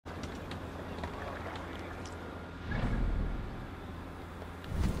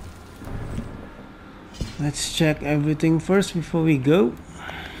Let's check everything first before we go.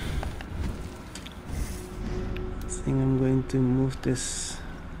 I think I'm going to move this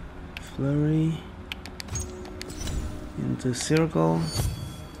flurry into circle.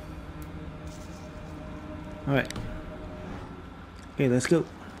 Alright. Okay, let's go.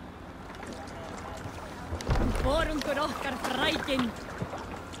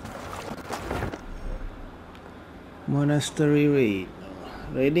 Monastery raid.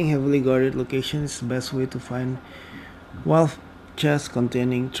 Raiding heavily guarded locations is the best way to find wealth chests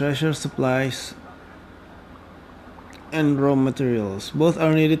containing treasure, supplies, and raw materials. Both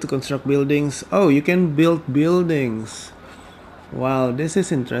are needed to construct buildings. Oh, you can build buildings. Wow, this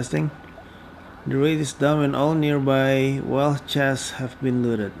is interesting. The raid is done when all nearby wealth chests have been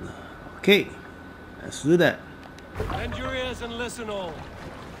looted. Okay, let's do that. Bend your ears and listen all.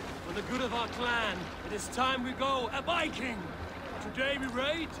 For the good of our clan, it is time we go a Viking. Today we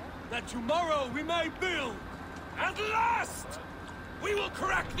raid, that tomorrow we may build. At last! We will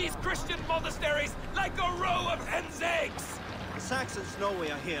crack these Christian monasteries like a row of hen's eggs! The Saxons know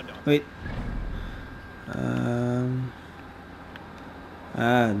we are here now. Wait.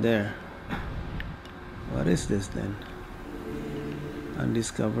 There. What is this then?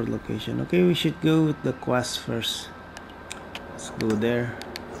 Undiscovered location. Okay, we should go with the quest first. Let's go there.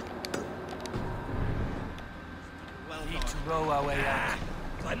 Need to row our way out.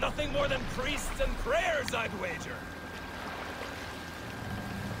 By nothing more than priests and prayers, I'd wager.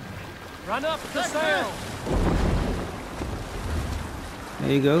 Run up the sail!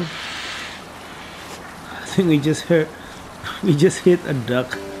 There you go. I think we just hit a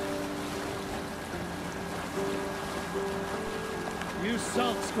duck. You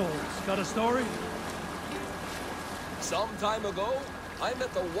salt skulls, got a story? Some time ago, I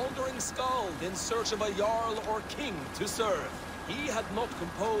met a wandering skald in search of a jarl or king to serve. He had not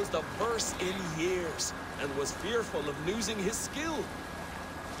composed a verse in years, and was fearful of losing his skill.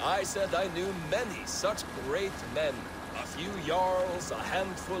 I said I knew many such great men, a few jarls, a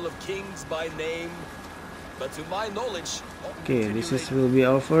handful of kings by name, but to my knowledge... Okay, will be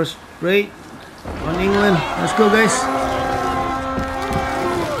our first raid on England. Let's go, guys.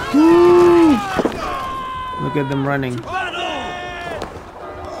 Woo! Look at them running.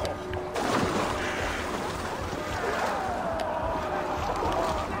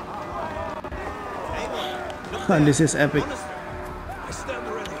 This is epic.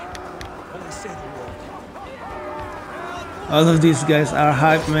 All of these guys are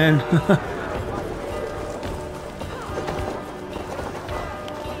hype, man.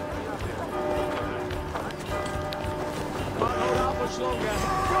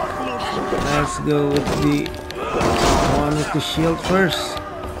 Let's go with the one with the shield first.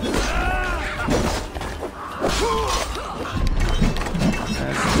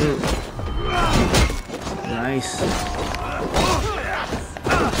 That's good. Nice.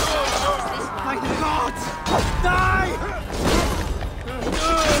 My God! Die!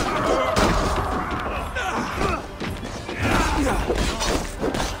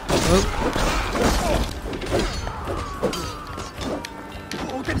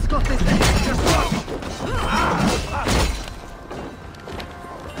 Odin's got this thing.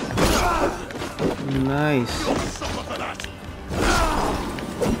 Nice.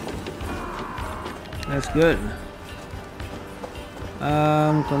 That's good.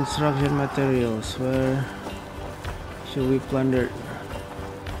 Construction materials. Where should we plunder?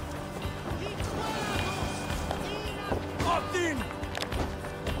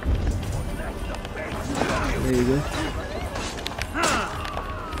 There you go.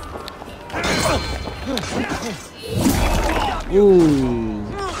 Ooh.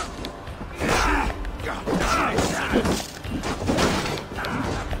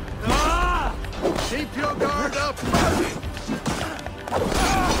 Keep your guard up!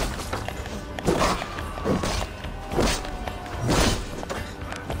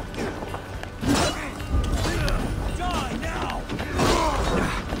 Die now!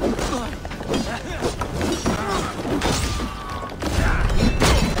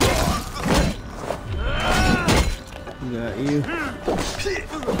 Got you.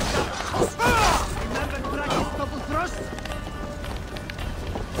 Remember practice double thrust?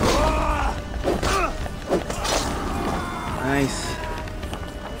 Nice.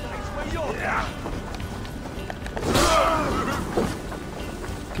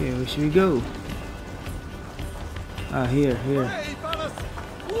 Okay, where should we go? Ah, here.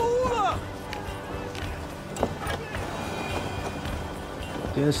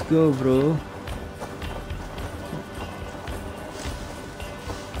 Just go, bro.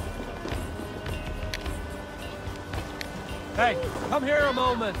 Hey, come here a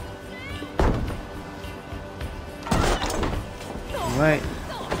moment. Right.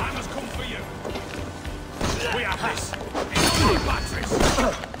 I must come for you. We have this. It's only batteries.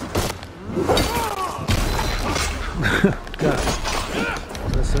 God.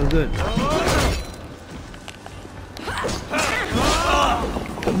 That's so good.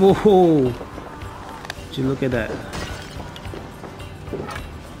 Whoa. Would you look at that?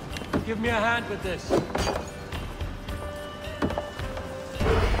 Give me a hand with this.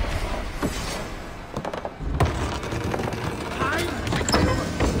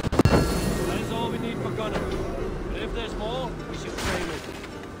 That is all we need for gunning. But if there's more, we should frame it.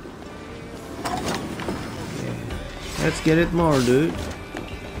 Let's get it more, dude.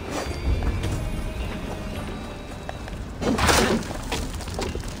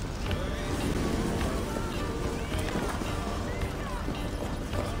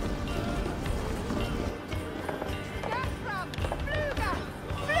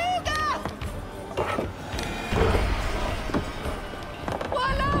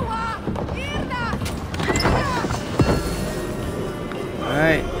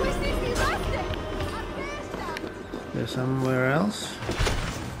 Alright. There's somewhere else.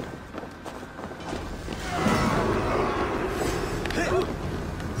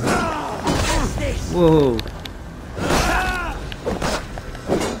 Whoa.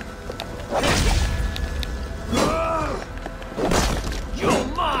 You're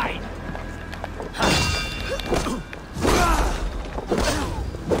mine!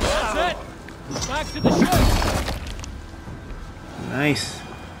 That's it! Back to the ship! Nice.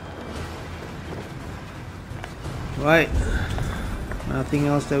 Right. Nothing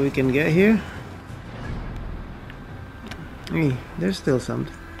else that we can get here. Hey, there's still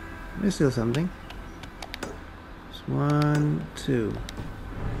something. There's still something. It's 1, 2.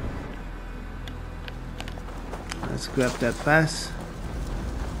 Let's grab that fast.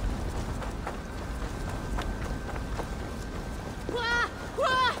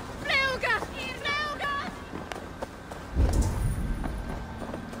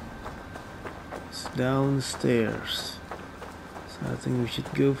 It's downstairs. So I think we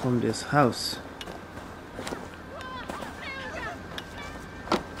should go from this house.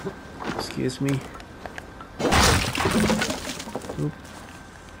 Excuse me. Oop.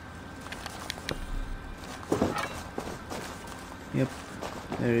 Yep,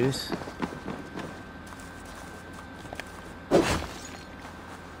 there it is.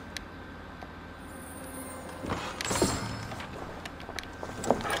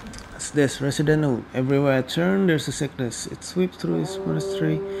 What's this? Resident note. Everywhere I turn, there's a sickness. It sweeps through his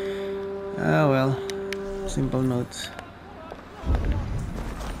monastery. Ah, well. Simple notes.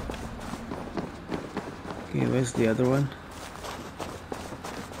 Okay, where's the other one?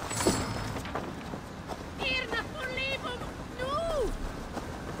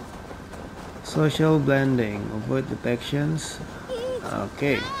 Social blending. Avoid detections.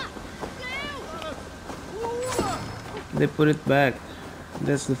 Okay. They put it back.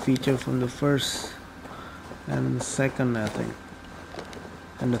 That's the feature from the first and the second, I think.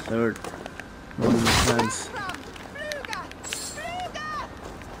 And the third. One of the plans.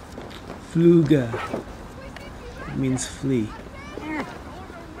 Fluga. It means flee.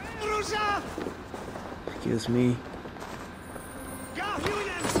 Excuse me.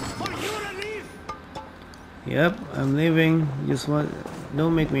 Yep, I'm leaving. Just want,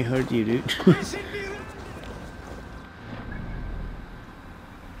 don't make me hurt you, dude.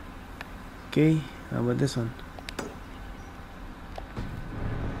 Okay, how about this one?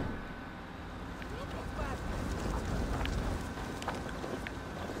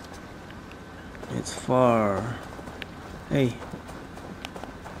 It's far. Hey.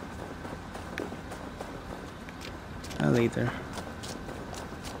 Later.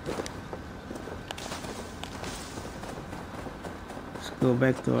 Let's go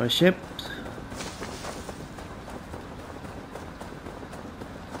back to our ship.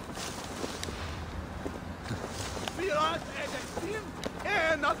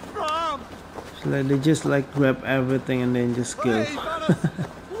 So like they just like grab everything and then just kill.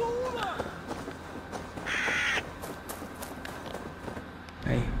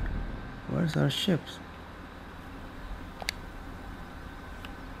 Hey, where's our ships?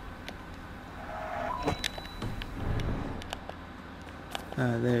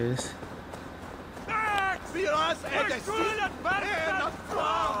 Ah, there it is.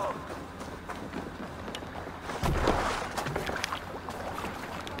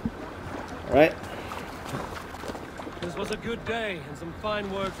 Right. This was a good day and some fine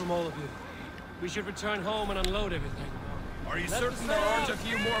work from all of you. We should return home and unload everything. Are you certain there aren't a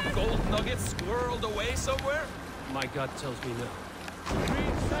few more gold nuggets squirreled away somewhere? My gut tells me no.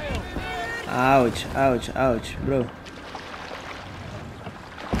 Green sail. Ouch, ouch, ouch, bro.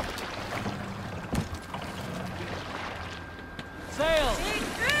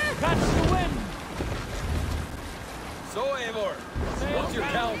 Catch the wind! So, Eivor, what's your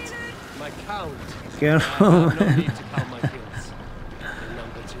count? My count. Careful. I have no need to count my kills. They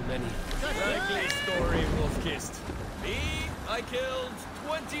number too many. Likely story, Wolf-Kissed. Me, I killed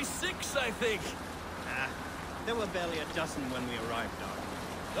 26, I think. Ah, there were barely a dozen when we arrived,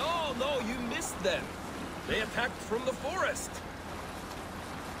 Dog. No, you missed them. They attacked from the forest.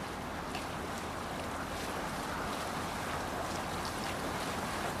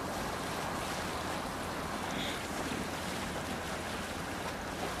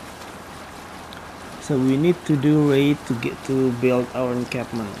 So we need to do raid to get to build our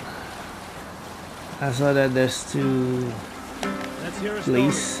encampment. I saw that there's two Let's hear a story.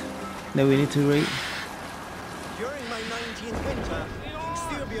 places that we need to raid. During my 19th winter, King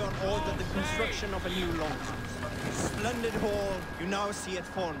Styrbjorn ordered the construction of a new longhouse. A splendid hall you now see at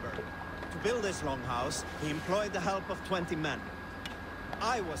Fornburg. To build this longhouse, he employed the help of 20 men.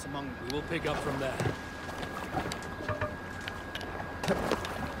 I was among them. We will pick up from there.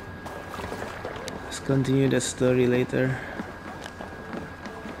 Let's continue the story later.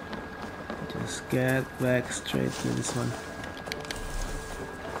 Just get back straight to this one.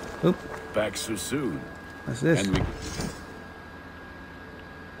 Oop, Back so soon. what's this? And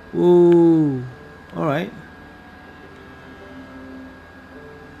we Ooh, alright.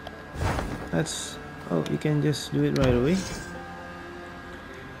 That's... oh, you can just do it right away.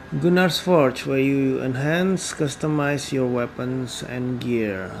 Gunnar's Forge, where you enhance, customize your weapons and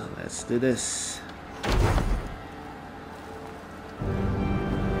gear. Let's do this.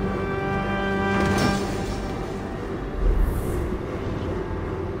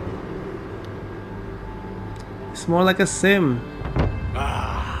 It's more like a sim.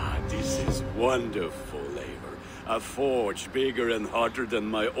 this is wonderful, Eivor. A forge bigger and hotter than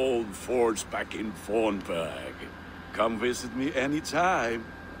my old forge back in Fornburg. Come visit me anytime.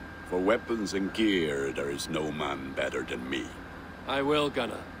 For weapons and gear, there is no man better than me. I will,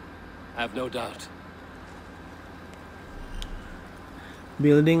 Gunnar. Have no doubt.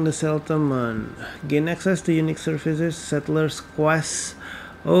 Building the settlement. Gain access to unique services, settlers, quests.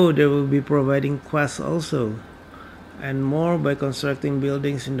 Oh, they will be providing quests also. And more by constructing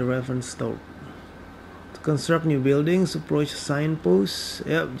buildings in the relevant store. To construct new buildings, approach signposts.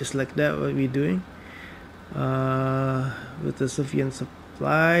 Yep, just like that what we're doing. With the sufficient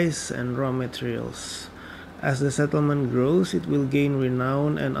supplies and raw materials. As the settlement grows, it will gain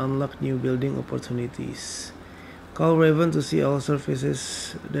renown and unlock new building opportunities. Call Raven to see all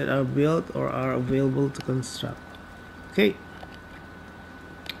surfaces that are built or are available to construct. Okay,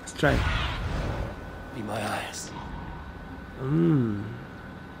 let's try. Be my eyes.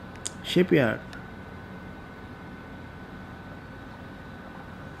 Shipyard.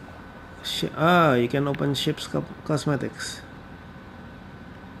 You can open ship's cosmetics.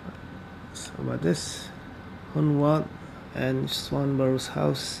 So about this, Hunwald and Swanborough's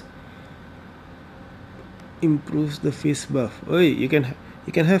house improves the fish buff. Oh, you can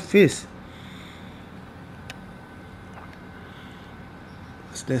have fish.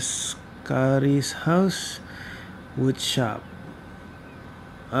 What's this? Kari's house, wood shop.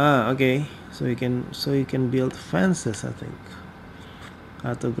 Okay. So you can build fences, I think.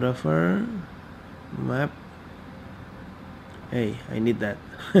 Cartographer, map. Hey, I need that.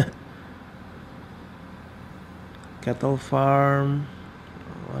 Cattle farm.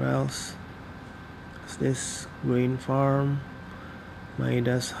 What else? What's this? Grain farm.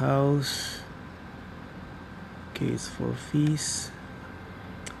 Maida's house. Case for fees.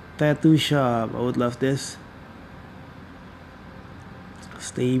 Tattoo shop. I would love this.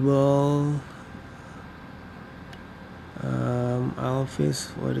 Stable.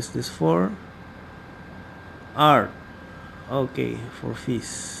 Alphys. What is this for? Art. Okay, for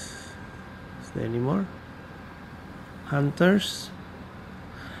fees. Is there any more? Hunters.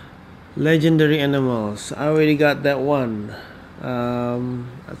 Legendary animals. I already got that one.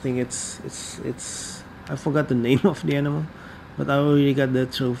 I think it's I forgot the name of the animal, but I already got the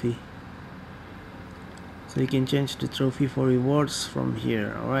trophy. So you can change the trophy for rewards from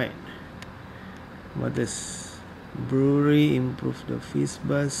here. Alright. What is brewery? Improve the fish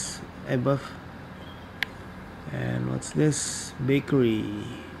bus above. And what's this? Bakery.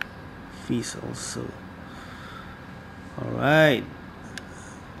 Fees also. Alright.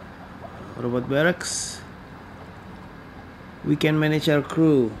 What about barracks? We can manage our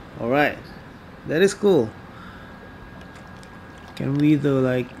crew. Alright. That is cool. Can we though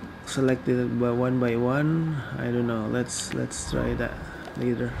like select it by one? I don't know. Let's try that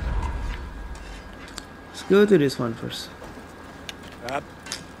later. Let's go to this one first.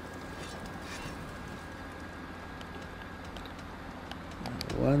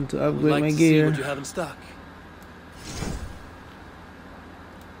 want to Would upgrade like my to see gear. what you have in stock.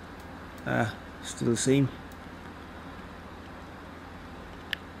 Ah, still the same.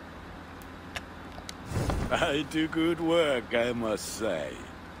 I do good work, I must say.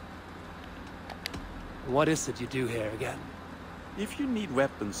 What is it you do here again? If you need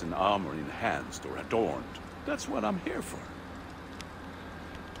weapons and armor enhanced or adorned, that's what I'm here for.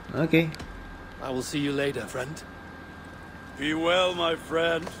 Okay. I will see you later, friend. Be well, my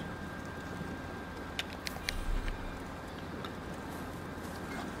friend.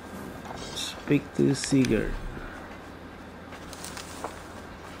 Speak to Sigurd.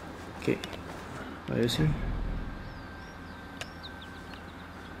 Okay. Where is he?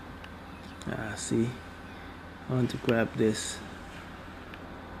 Ah, see. I want to grab this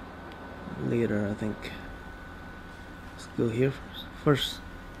later, I think. Let's go here first.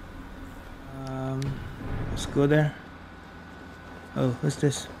 Let's go there. Oh, what's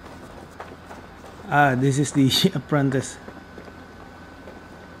this? Ah, this is the apprentice.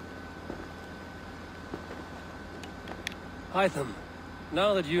 Hytham,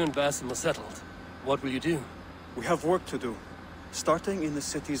 now that you and Basim are settled, what will you do? We have work to do, starting in the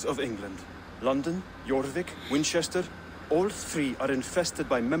cities of England. London, Jorvik, Winchester, all three are infested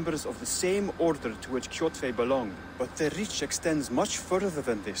by members of the same order to which Kjotve belonged, but their reach extends much further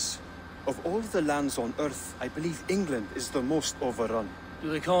than this. Of all the lands on Earth, I believe England is the most overrun. Do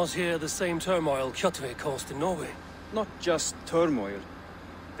they cause here the same turmoil Kjotve caused in Norway? Not just turmoil.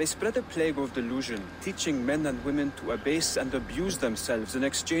 They spread a plague of delusion, teaching men and women to abase and abuse themselves in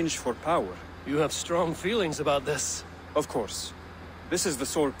exchange for power. You have strong feelings about this. Of course. This is the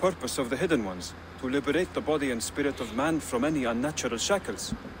sole purpose of the Hidden Ones, to liberate the body and spirit of man from any unnatural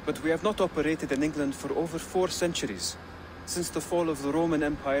shackles. But we have not operated in England for over 4 centuries. Since the fall of the Roman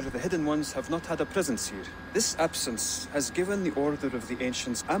Empire, the Hidden Ones have not had a presence here. This absence has given the Order of the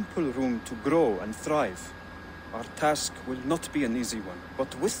Ancients ample room to grow and thrive. Our task will not be an easy one,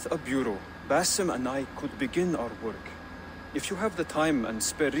 but with a bureau, Basim and I could begin our work. If you have the time and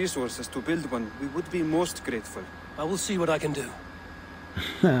spare resources to build one, we would be most grateful. I will see what I can do.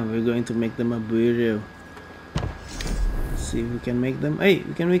 We're going to make them a bureau. Let's see if we can make them. Hey,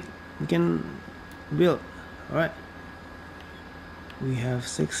 we can build. All right. We have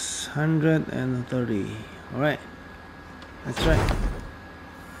 630. All right. Let's try.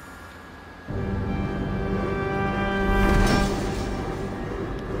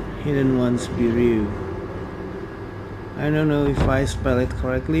 Hidden Ones Bureau. I don't know if I spell it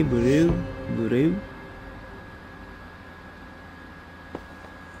correctly. Bureau. Bureau.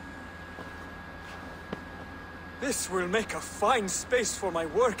 This will make a fine space for my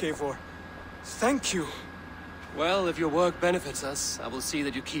work, Eivor. Thank you. Well, if your work benefits us, I will see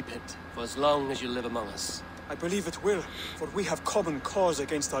that you keep it, for as long as you live among us. I believe it will, for we have common cause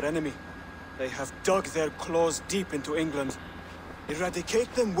against our enemy. They have dug their claws deep into England.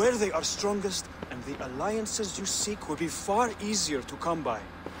 Eradicate them where they are strongest, and the alliances you seek will be far easier to come by.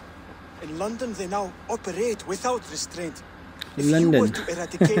 In London, they now operate without restraint. If you were to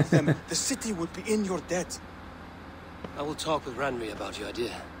eradicate them, the city would be in your debt. I will talk with Ranri about your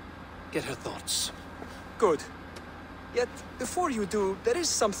idea. Get her thoughts. Good. Yet, before you do, there is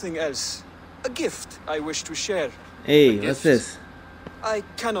something else. A gift I wish to share. Hey, what's this? I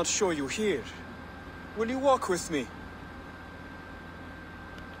cannot show you here. Will you walk with me?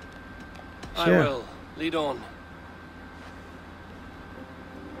 I Sure. will. Lead on.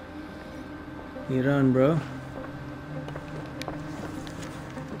 You run, bro.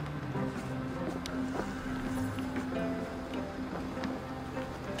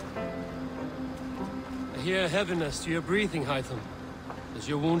 I hear heaviness to your breathing, Hytham. Does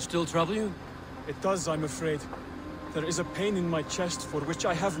your wound still trouble you? It does, I'm afraid. There is a pain in my chest for which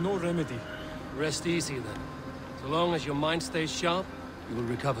I have no remedy. Rest easy, then. So long as your mind stays sharp, you will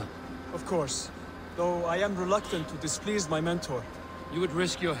recover. Of course. Though I am reluctant to displease my mentor. You would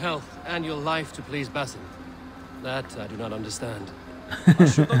risk your health and your life to please Basim. That I do not understand. I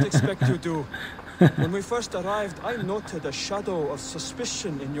should not expect you to. When we first arrived, I noted a shadow of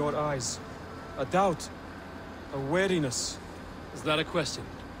suspicion in your eyes. A doubt. A wariness. Is that a question?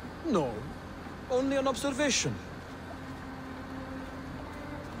 No. Only an observation.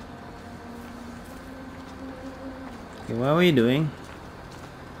 Okay, what are you doing?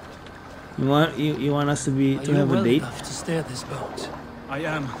 You want us to have a date? Are you well enough to steer this boat? I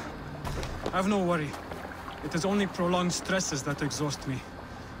am. Have no worry. It is only prolonged stresses that exhaust me.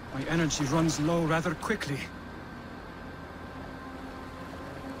 My energy runs low rather quickly.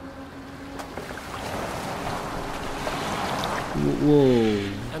 Whoa.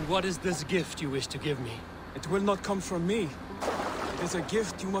 And what is this gift you wish to give me? It will not come from me. It It is a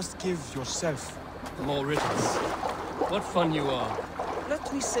gift you must give yourself. More riddles. What fun you are.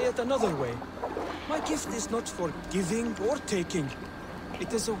 Let me say it another way. My gift is not for giving or taking.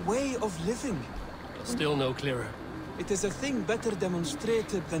 It is a way of living. Still no clearer. It is a thing better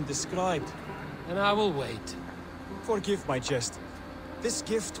demonstrated than described. And I will wait. Forgive my jest. This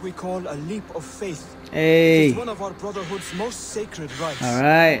gift we call a leap of faith. Hey. It is one of our Brotherhood's most sacred rites.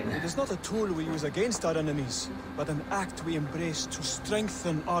 Alright. It is not a tool we use against our enemies, but an act we embrace to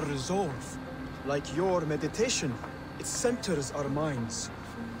strengthen our resolve. Like your meditation, it centers our minds,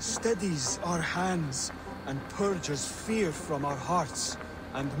 steadies our hands, and purges fear from our hearts.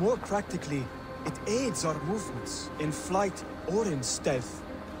 And more practically, it aids our movements, in flight or in stealth.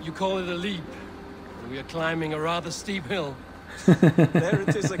 You call it a leap, and we are climbing a rather steep hill. There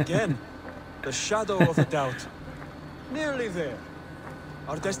it is again. The shadow of a doubt. Nearly there.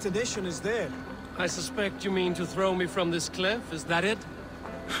 Our destination is there. I suspect you mean to throw me from this cliff, is that it?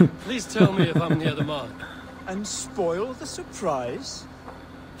 Please tell me if I'm near the mark. And spoil the surprise?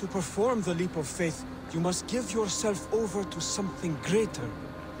 To perform the leap of faith, you must give yourself over to something greater.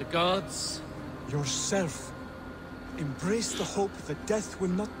 The gods? Yourself. Embrace the hope that death will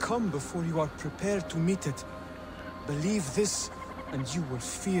not come before you are prepared to meet it. Believe this, and you will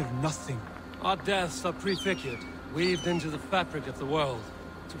fear nothing. Our deaths are prefigured, weaved into the fabric of the world.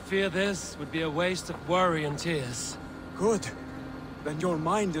 To fear this would be a waste of worry and tears. Good. Then your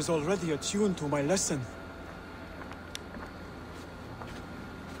mind is already attuned to my lesson.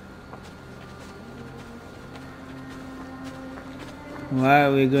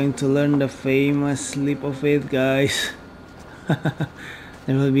 Wow, we're going to learn the famous leap of faith, guys.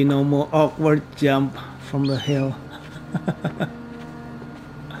 There will be no more awkward jump from the hill.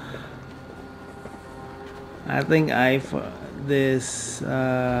 I think this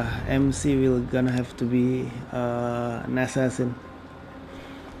MC will gonna have to be an assassin.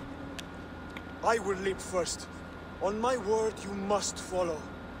 I will leap first. On my word, you must follow.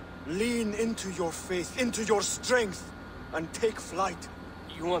 Lean into your faith, into your strength, and take flight.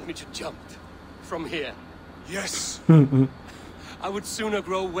 You want me to jump from here? Yes. I would sooner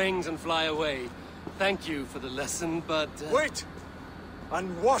grow wings and fly away. Thank you for the lesson, but... Wait!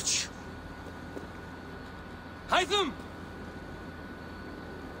 And watch! Hytham!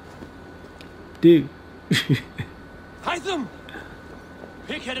 Dude. Hytham!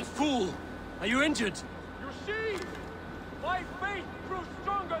 Pig-headed fool! Are you injured? You see? My faith grew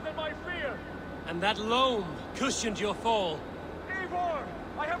stronger than my fear! And that loam cushioned your fall. Eivor!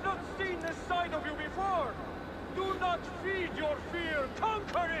 I have not seen this side of you before! Do not feed your fear,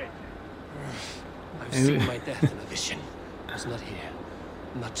 conquer it! I've seen my death in a vision. It's not here.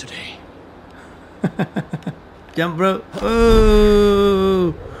 Not today. Jump, bro.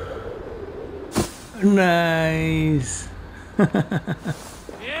 Oh! Nice.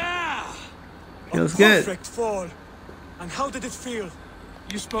 Yeah! Feels good. Perfect fall. And how did it feel?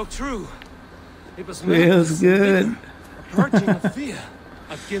 You spoke true. It was Feels good. A purging of fear.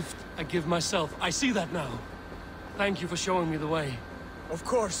 A gift I give myself. I see that now. Thank you for showing me the way. Of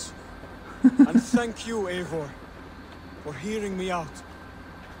course. And thank you, Eivor, for hearing me out.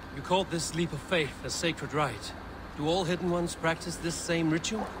 You called this leap of faith a sacred rite. Do all hidden ones practice this same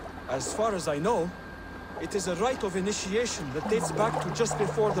ritual? As far as I know, it is a rite of initiation that dates back to just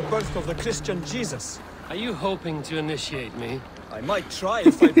before the birth of the Christian Jesus. Are you hoping to initiate me? I might try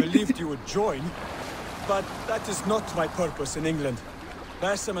if I believed you would join, but that is not my purpose in England.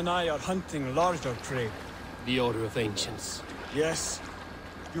 Basim and I are hunting larger prey. The Order of Ancients. Yes.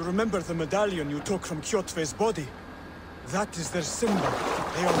 You remember the medallion you took from Kjotve's body? That is their symbol.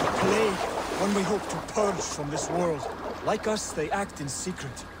 They are the plague, one we hope to purge from this world. Like us, they act in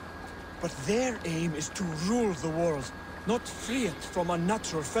secret. But their aim is to rule the world, not free it from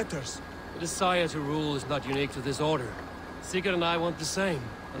unnatural fetters. The desire to rule is not unique to this order. Sigurd and I want the same.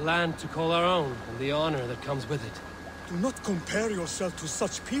 A land to call our own, and the honor that comes with it. Do not compare yourself to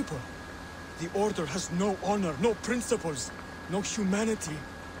such people. The Order has no honor, no principles, no humanity.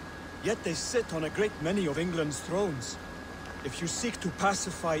 Yet they sit on a great many of England's thrones. If you seek to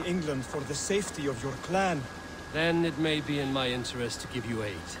pacify England for the safety of your clan... Then it may be in my interest to give you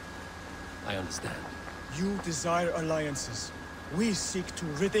aid. I understand. You desire alliances. We seek to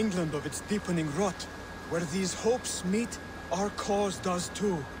rid England of its deepening rot. Where these hopes meet, our cause does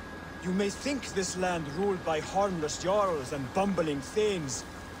too. You may think this land ruled by harmless jarls and bumbling thanes.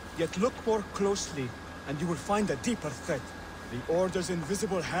 Yet look more closely, and you will find a deeper threat. The Order's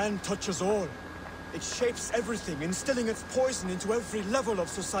invisible hand touches all. It shapes everything, instilling its poison into every level of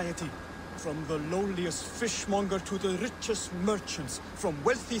society. From the lowliest fishmonger to the richest merchants, from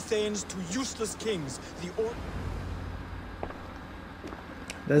wealthy thanes to useless kings, the Order...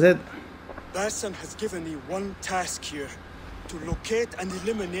 That's it. Bassan has given me one task here. To locate and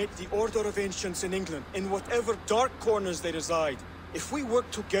eliminate the Order of Ancients in England, in whatever dark corners they reside. If we work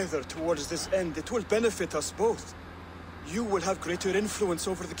together towards this end, it will benefit us both. You will have greater influence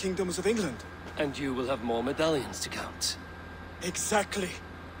over the kingdoms of England. And you will have more medallions to count. Exactly.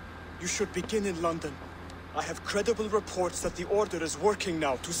 You should begin in London. I have credible reports that the Order is working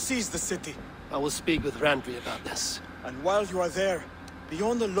now to seize the city. I will speak with Randry about this. And while you are there, be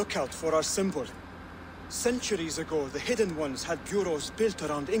on the lookout for our symbol. Centuries ago, the Hidden Ones had bureaus built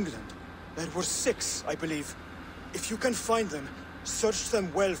around England. There were 6, I believe. If you can find them, search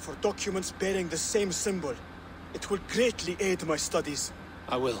them well for documents bearing the same symbol. It will greatly aid my studies.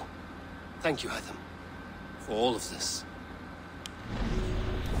 I will. Thank you, Hytham, for all of this.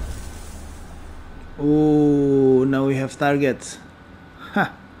 Oh, now we have targets.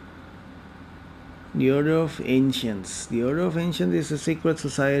 Ha! The Order of Ancients. The Order of Ancients is a secret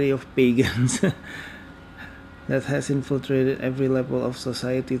society of pagans that has infiltrated every level of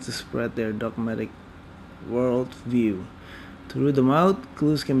society to spread their dogmatic worldview. To root them out,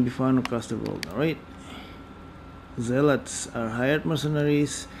 clues can be found across the world. Alright. Zealots are hired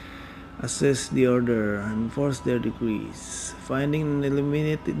mercenaries, assist the Order, and enforce their decrees. Finding and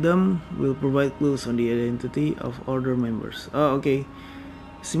eliminating them will provide clues on the identity of Order members. Oh, okay.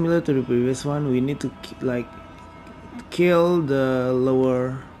 Similar to the previous one, we need to kill the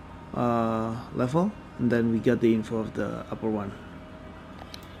lower level, and then we got the info of the upper one.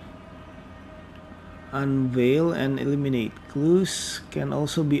 Unveil and eliminate. Clues can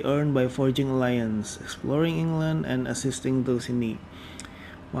also be earned by forging alliance, exploring England, and assisting those in need.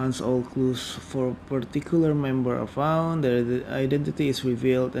 Once all clues for a particular member are found, their identity is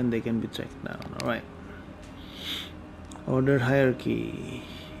revealed and they can be tracked down. Alright. Order hierarchy.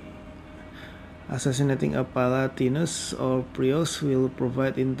 Assassinating a Palatinus or Prius will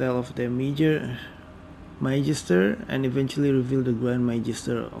provide intel of the Magister and eventually reveal the Grand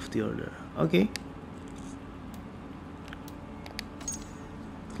Magister of the Order. Okay.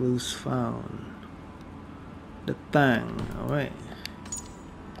 Clues found. The Tang. Alright.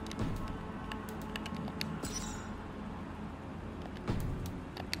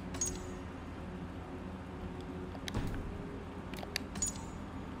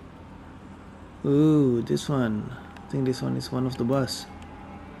 Ooh, this one. I think this one is one of the boss.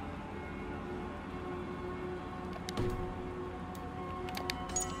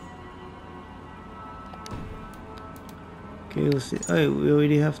 Okay, we'll see. Oh, we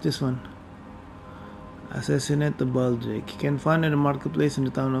already have this one. Assassinate the Baldric. You can find in the marketplace in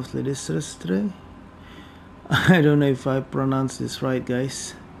the town of Ledistrestre. I don't know if I pronounced this right,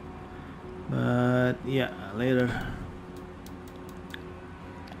 guys. But yeah, later.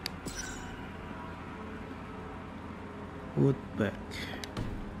 Woodback.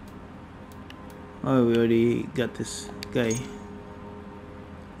 Oh, we already got this guy.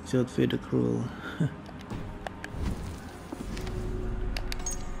 His outfit, the cruel.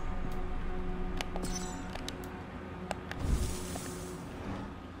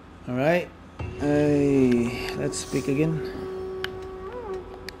 Alright. Let's speak again.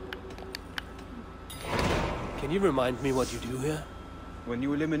 Can you remind me what you do here? When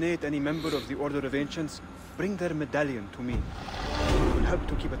you eliminate any member of the Order of Ancients, bring their medallion to me. It will help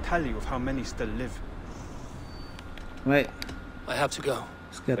to keep a tally of how many still live. Right. I have to go.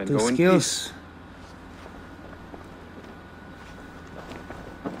 Let's get Then two go in skills.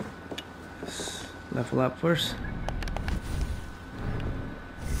 Let's level up first.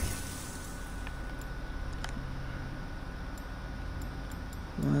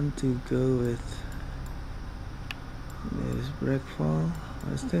 Want to go with this breakfall.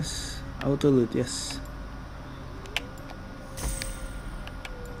 What's this? Auto loot, yes.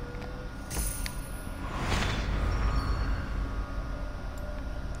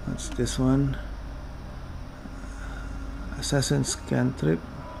 What's this one? Assassin's Cantrip.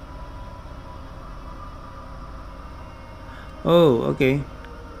 Oh, okay.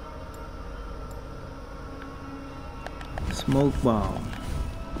 Smoke bomb.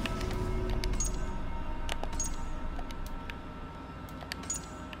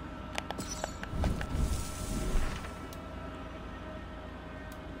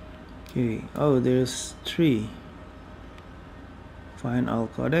 Okay, oh, there's 3. Find all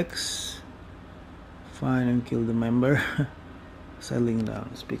codex. Find and kill the member. Settling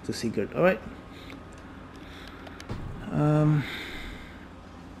down. Speak to Sigurd. Alright.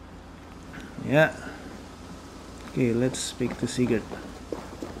 Yeah. Okay, let's speak to Sigurd.